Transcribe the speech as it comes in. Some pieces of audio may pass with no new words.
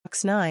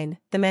9,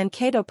 the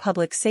Mankato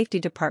Public Safety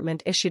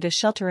Department issued a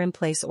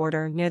shelter-in-place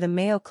order near the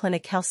Mayo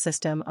Clinic health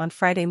system on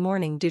Friday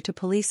morning due to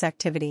police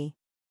activity.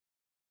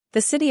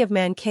 The city of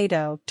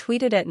Mankato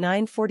tweeted at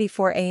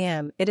 9:44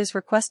 a.m. it is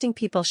requesting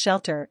people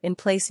shelter in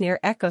place near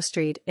Echo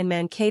Street in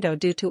Mankato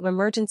due to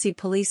emergency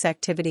police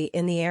activity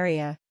in the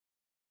area.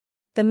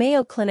 The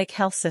Mayo Clinic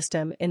health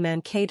system in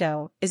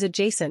Mankato is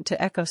adjacent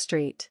to Echo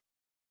Street.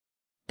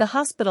 The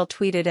hospital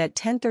tweeted at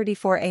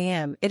 10:34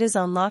 a.m. it is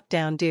on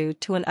lockdown due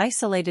to an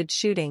isolated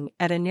shooting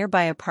at a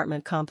nearby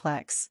apartment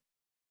complex.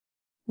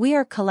 We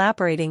are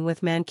collaborating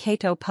with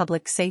Mankato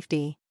Public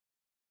Safety.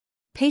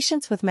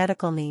 Patients with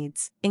medical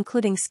needs,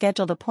 including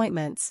scheduled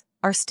appointments,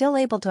 are still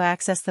able to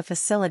access the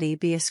facility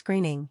via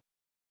screening.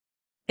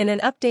 In an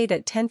update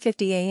at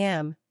 10:50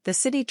 a.m., the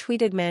city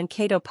tweeted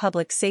Mankato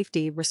Public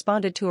Safety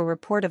responded to a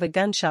report of a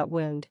gunshot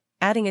wound,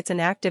 adding it's an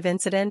active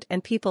incident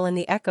and people in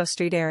the Echo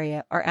Street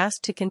area are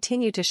asked to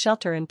continue to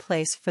shelter in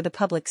place for the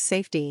public's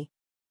safety.